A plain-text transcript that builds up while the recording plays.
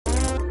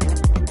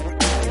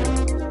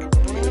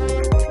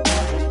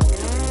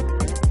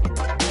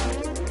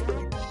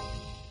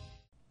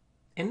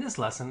this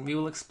lesson, we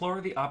will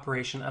explore the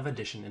operation of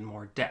addition in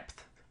more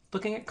depth,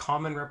 looking at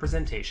common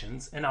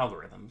representations and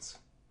algorithms.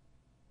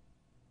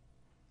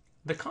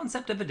 The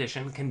concept of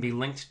addition can be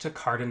linked to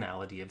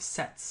cardinality of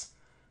sets.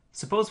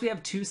 Suppose we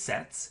have two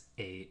sets,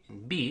 A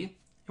and B,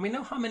 and we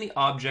know how many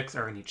objects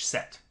are in each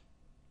set.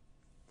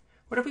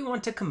 What if we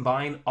want to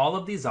combine all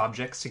of these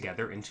objects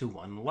together into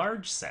one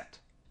large set?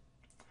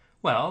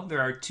 Well,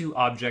 there are two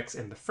objects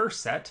in the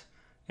first set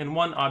and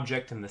one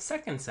object in the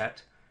second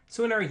set,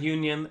 so in our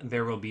union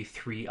there will be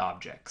three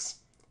objects.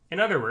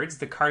 In other words,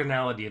 the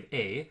cardinality of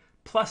A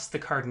plus the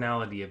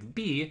cardinality of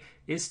B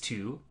is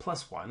 2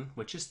 plus 1,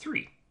 which is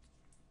 3.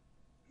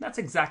 That's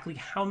exactly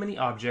how many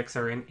objects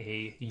are in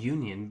A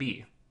union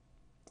B.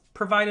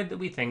 Provided that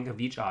we think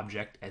of each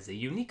object as a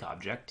unique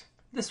object,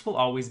 this will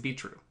always be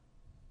true.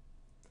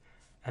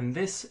 And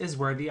this is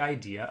where the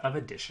idea of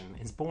addition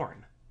is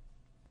born.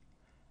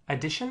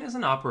 Addition is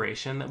an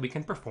operation that we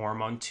can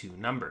perform on two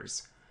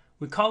numbers.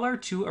 We call our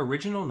two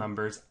original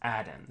numbers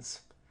addends.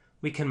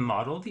 We can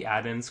model the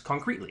addends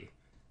concretely.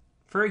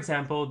 For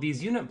example,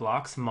 these unit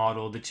blocks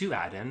model the two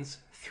addends,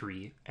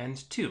 3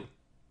 and 2.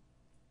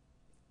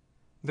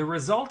 The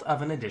result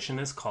of an addition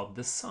is called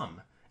the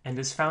sum, and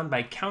is found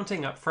by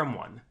counting up from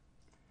 1.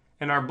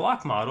 In our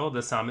block model,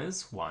 the sum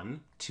is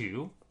 1,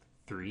 2,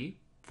 3,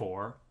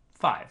 4,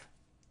 5.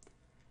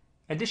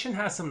 Addition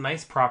has some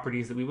nice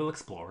properties that we will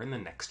explore in the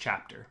next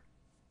chapter.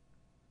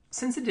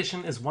 Since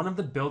addition is one of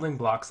the building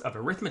blocks of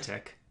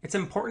arithmetic, it's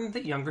important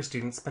that younger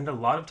students spend a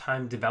lot of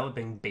time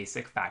developing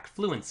basic fact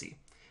fluency.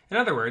 In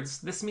other words,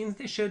 this means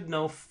they should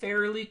know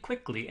fairly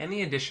quickly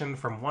any addition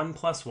from 1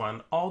 plus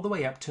 1 all the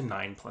way up to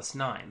 9 plus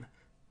 9.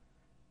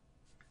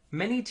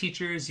 Many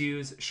teachers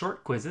use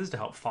short quizzes to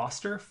help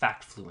foster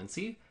fact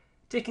fluency,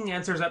 taking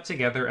answers up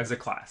together as a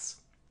class.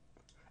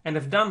 And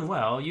if done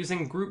well,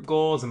 using group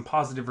goals and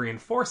positive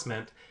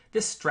reinforcement,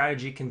 this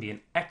strategy can be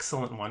an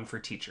excellent one for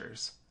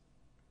teachers.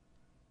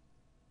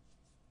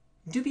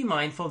 Do be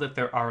mindful that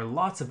there are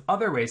lots of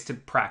other ways to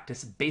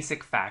practice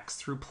basic facts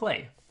through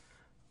play.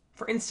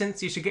 For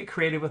instance, you should get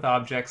creative with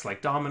objects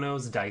like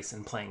dominoes, dice,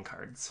 and playing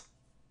cards.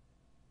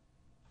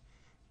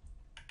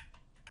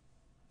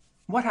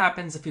 What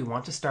happens if we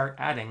want to start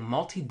adding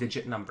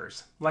multi-digit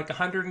numbers, like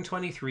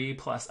 123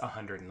 plus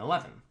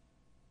 111?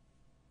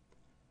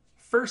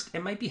 First,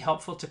 it might be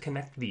helpful to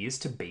connect these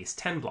to base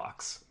 10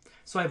 blocks.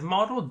 So I've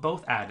modeled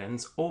both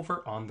addends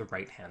over on the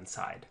right-hand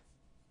side.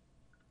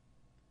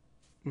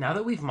 Now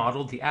that we've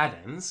modeled the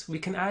addends, we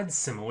can add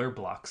similar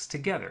blocks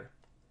together.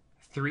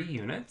 3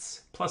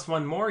 units plus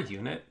one more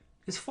unit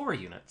is 4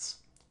 units.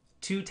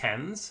 2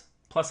 tens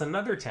plus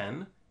another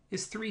 10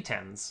 is 3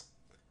 tens.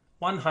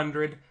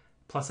 100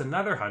 plus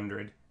another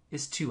 100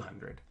 is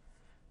 200.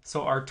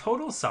 So our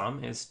total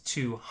sum is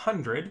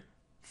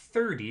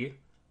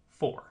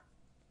 234.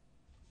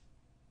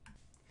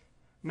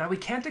 Now we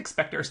can't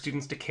expect our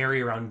students to carry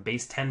around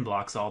base 10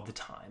 blocks all the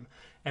time,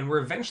 and we're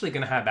eventually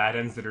going to have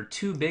addends that are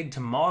too big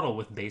to model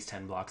with base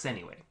 10 blocks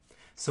anyway.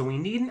 So we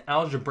need an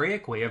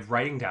algebraic way of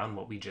writing down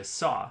what we just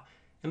saw,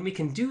 and we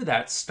can do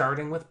that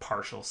starting with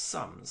partial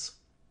sums.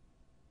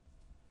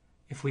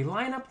 If we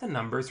line up the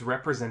numbers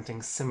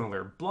representing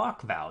similar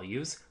block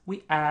values,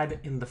 we add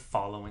in the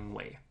following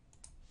way.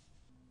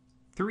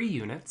 3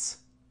 units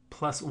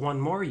plus one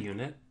more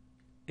unit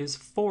is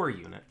 4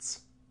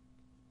 units.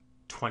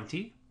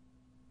 20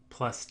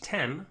 plus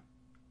 10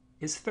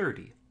 is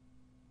 30.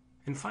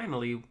 And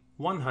finally,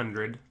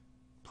 100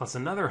 plus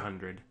another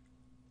 100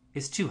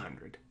 is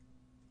 200.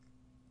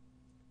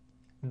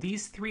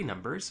 These three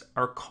numbers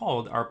are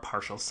called our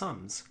partial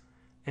sums.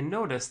 And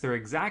notice they're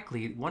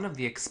exactly one of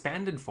the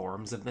expanded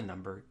forms of the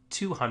number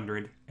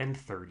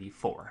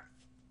 234.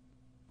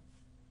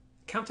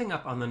 Counting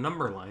up on the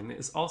number line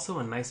is also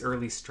a nice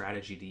early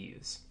strategy to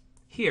use.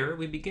 Here,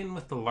 we begin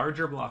with the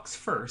larger blocks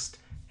first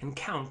and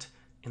count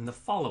in the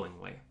following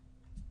way.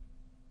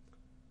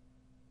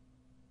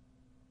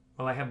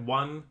 Well, I have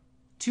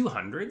 2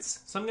 hundreds,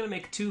 so I'm going to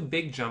make 2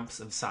 big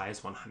jumps of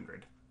size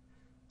 100.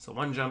 So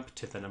one jump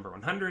to the number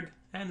 100,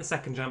 and the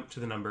second jump to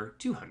the number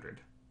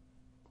 200.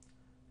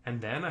 And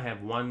then I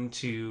have 1,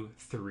 2,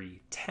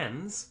 3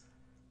 tens,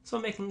 so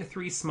making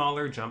 3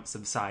 smaller jumps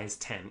of size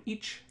 10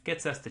 each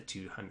gets us to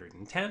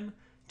 210,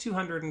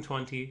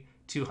 220,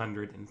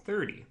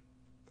 230.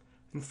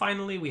 And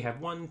finally we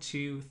have 1,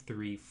 2,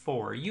 3,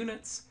 4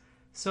 units,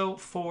 so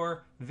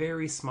 4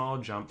 very small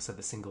jumps of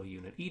a single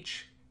unit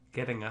each,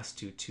 getting us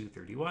to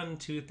 231,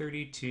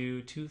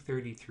 232,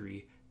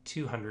 233,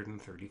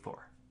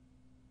 234.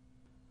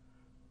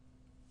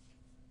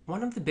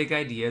 One of the big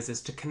ideas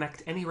is to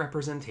connect any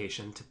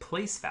representation to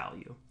place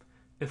value.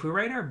 If we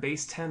write our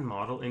base 10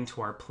 model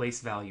into our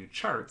place value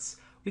charts,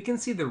 we can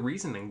see the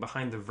reasoning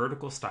behind the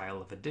vertical style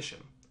of addition.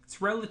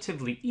 It's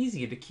relatively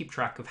easy to keep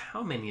track of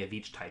how many of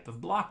each type of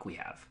block we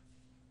have.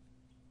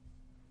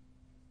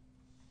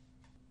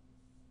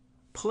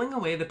 Pulling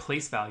away the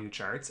place value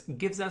charts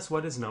gives us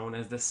what is known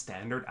as the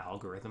standard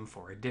algorithm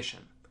for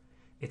addition.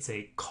 It's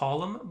a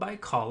column by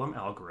column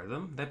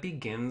algorithm that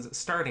begins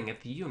starting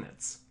at the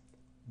units.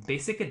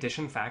 Basic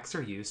addition facts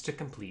are used to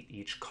complete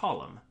each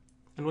column.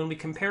 and when we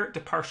compare it to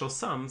partial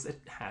sums,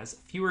 it has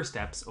fewer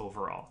steps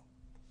overall.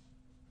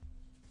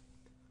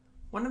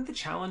 One of the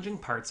challenging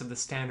parts of the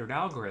standard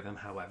algorithm,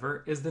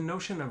 however, is the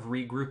notion of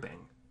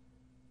regrouping.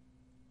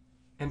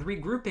 And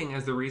regrouping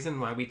is the reason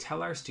why we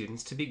tell our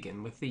students to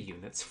begin with the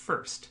units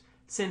first,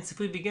 since if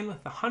we begin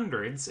with the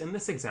hundreds, in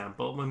this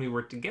example, when we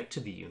were to get to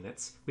the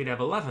units, we'd have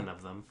 11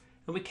 of them,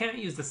 and we can't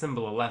use the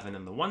symbol 11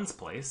 in the ones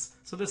place,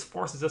 so this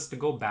forces us to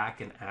go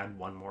back and add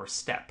one more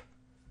step.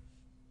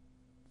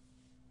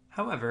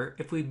 However,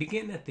 if we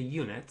begin at the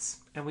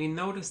units, and we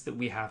notice that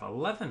we have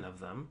 11 of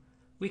them,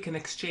 we can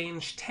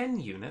exchange 10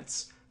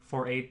 units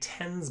for a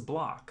tens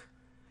block,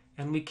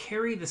 and we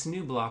carry this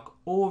new block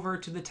over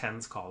to the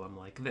tens column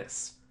like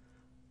this.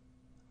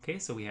 Okay,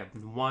 so we have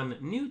one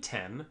new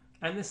 10,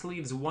 and this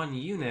leaves one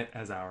unit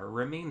as our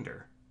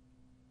remainder.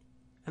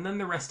 And then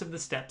the rest of the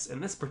steps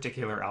in this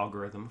particular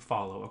algorithm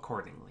follow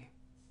accordingly.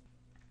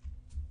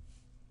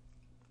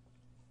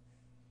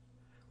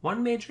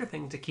 One major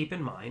thing to keep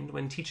in mind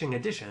when teaching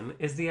addition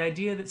is the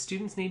idea that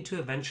students need to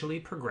eventually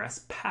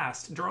progress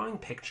past drawing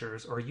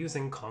pictures or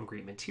using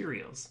concrete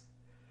materials.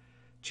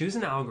 Choose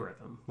an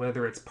algorithm,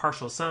 whether it's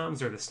partial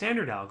sums or the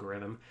standard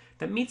algorithm,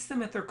 that meets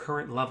them at their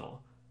current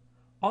level.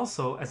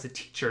 Also, as a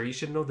teacher, you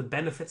should know the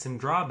benefits and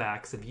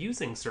drawbacks of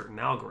using certain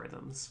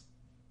algorithms.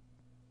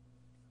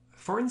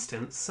 For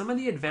instance, some of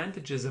the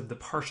advantages of the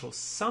partial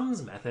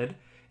sums method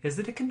is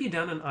that it can be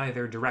done in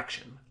either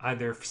direction,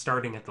 either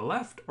starting at the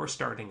left or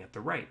starting at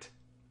the right.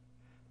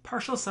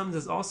 Partial sums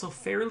is also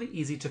fairly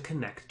easy to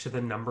connect to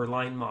the number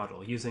line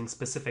model using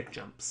specific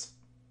jumps.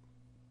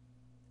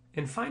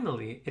 And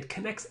finally, it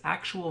connects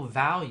actual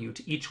value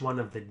to each one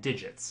of the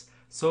digits.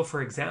 So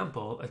for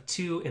example, a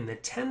 2 in the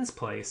tens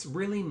place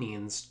really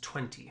means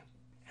 20.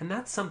 And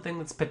that's something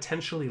that's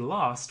potentially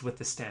lost with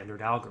the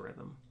standard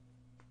algorithm.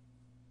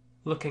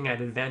 Looking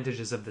at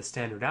advantages of the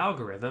standard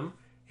algorithm,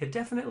 it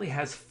definitely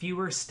has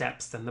fewer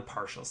steps than the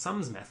partial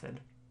sums method.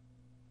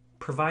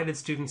 Provided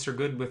students are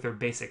good with their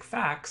basic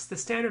facts, the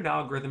standard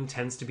algorithm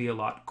tends to be a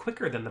lot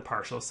quicker than the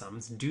partial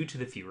sums due to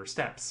the fewer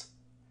steps.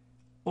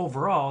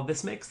 Overall,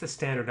 this makes the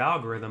standard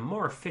algorithm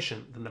more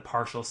efficient than the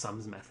partial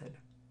sums method.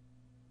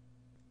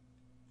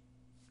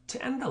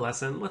 To end the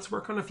lesson, let's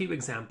work on a few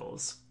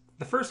examples.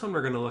 The first one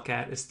we're going to look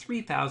at is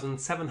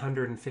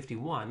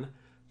 3,751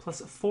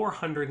 plus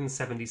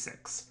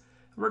 476.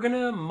 We're going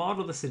to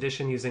model this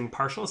addition using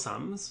partial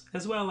sums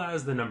as well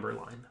as the number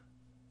line.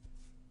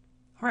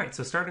 Alright,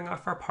 so starting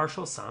off our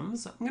partial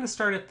sums, I'm going to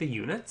start at the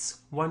units.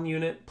 1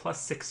 unit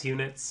plus 6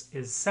 units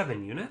is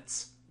 7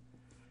 units.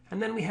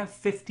 And then we have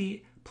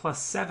 50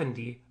 plus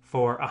 70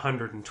 for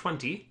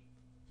 120.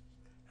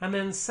 And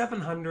then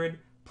 700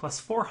 plus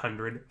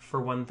 400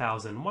 for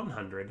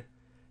 1,100.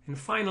 And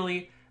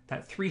finally,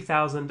 that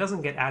 3,000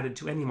 doesn't get added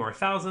to any more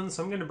thousands,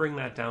 so I'm going to bring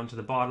that down to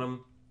the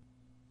bottom.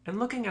 And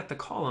looking at the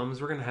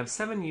columns, we're going to have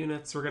 7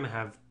 units, we're going to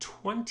have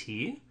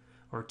 20,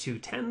 or 2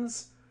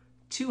 tens,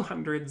 2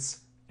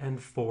 hundreds,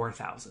 and 4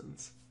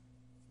 thousands.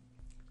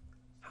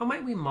 How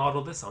might we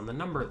model this on the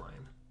number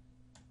line?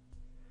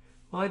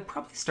 Well, I'd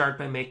probably start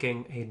by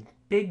making a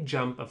big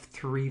jump of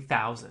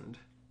 3,000.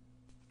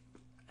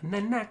 And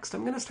then next,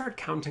 I'm going to start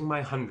counting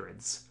my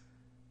hundreds.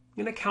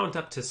 I'm going to count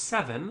up to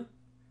 7,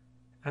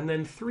 and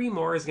then 3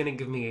 more is going to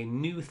give me a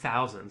new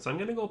 1,000. So I'm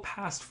going to go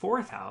past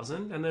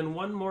 4,000, and then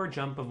one more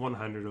jump of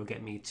 100 will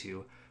get me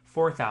to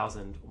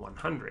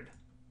 4,100.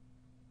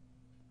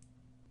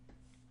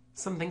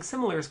 Something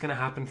similar is going to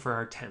happen for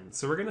our tens.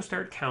 So we're going to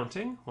start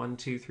counting 1,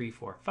 2, 3,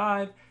 4,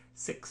 5,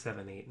 6,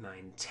 7, 8,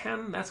 9,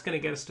 10. That's going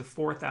to get us to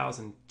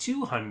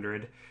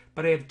 4,200,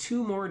 but I have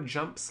 2 more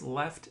jumps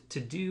left to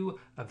do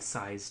of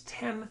size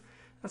 10.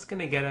 That's going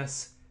to get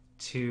us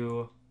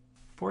to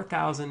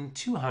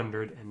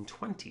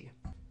 4,220.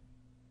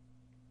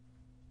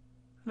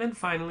 And then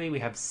finally, we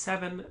have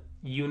 7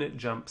 unit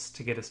jumps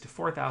to get us to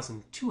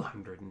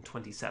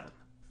 4,227.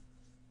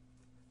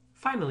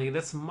 Finally,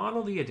 let's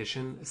model the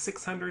addition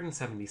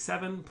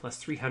 677 plus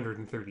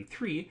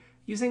 333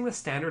 using the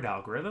standard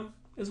algorithm,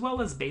 as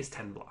well as base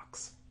 10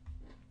 blocks.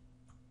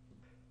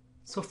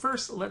 So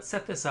first, let's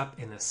set this up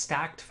in a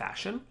stacked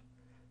fashion,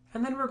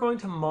 and then we're going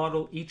to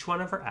model each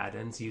one of our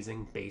addends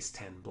using base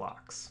 10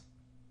 blocks.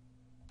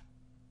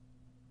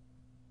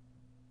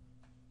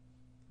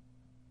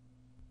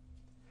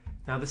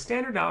 Now the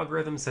standard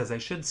algorithm says I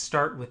should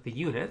start with the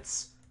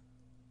units,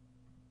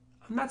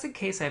 and that's in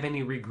case I have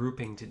any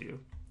regrouping to do.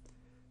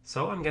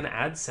 So I'm going to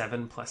add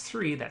 7 plus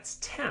 3, that's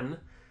 10,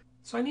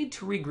 so I need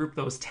to regroup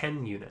those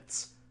 10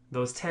 units.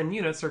 Those 10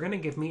 units are going to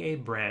give me a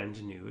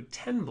brand new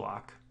 10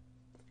 block.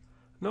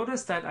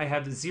 Notice that I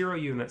have 0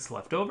 units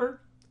left over,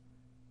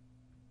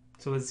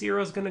 so a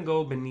 0 is going to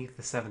go beneath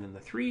the 7 and the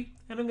 3,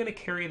 and I'm going to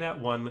carry that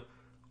 1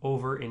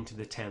 over into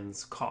the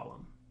tens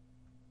column.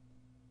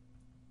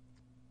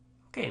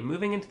 Okay,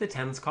 moving into the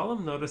tens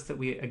column, notice that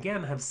we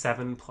again have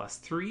 7 plus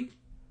 3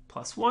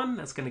 plus 1,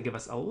 that's going to give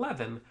us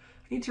 11.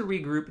 I need to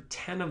regroup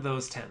 10 of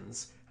those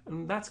tens,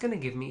 and that's going to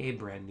give me a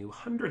brand new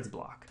hundreds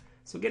block.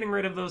 So getting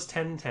rid of those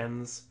 10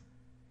 tens,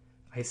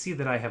 I see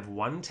that I have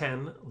 1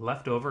 10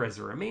 left over as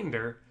a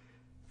remainder,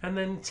 And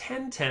then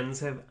 10 tens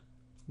have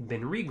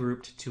been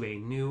regrouped to a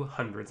new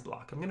hundreds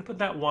block. I'm going to put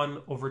that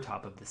 1 over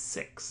top of the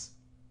 6.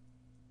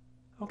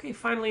 Okay,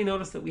 finally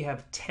notice that we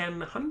have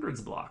 10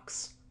 hundreds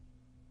blocks.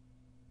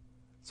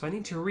 So I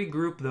need to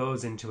regroup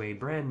those into a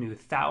brand new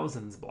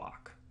thousands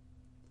block.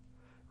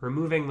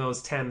 Removing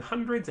those 10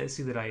 hundreds, I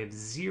see that I have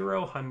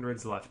 0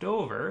 hundreds left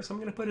over, so I'm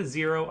going to put a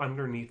 0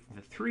 underneath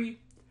the 3,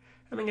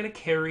 and I'm going to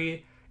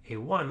carry a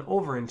 1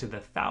 over into the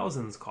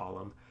thousands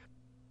column.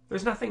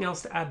 There's nothing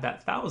else to add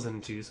that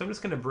 1,000 to, so I'm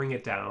just going to bring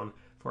it down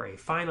for a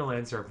final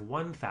answer of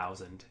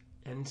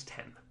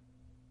 1,010.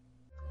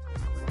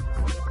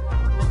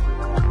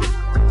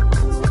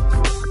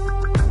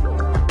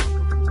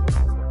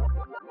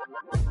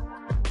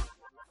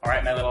 All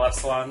right, my little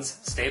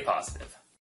epsilons, stay positive.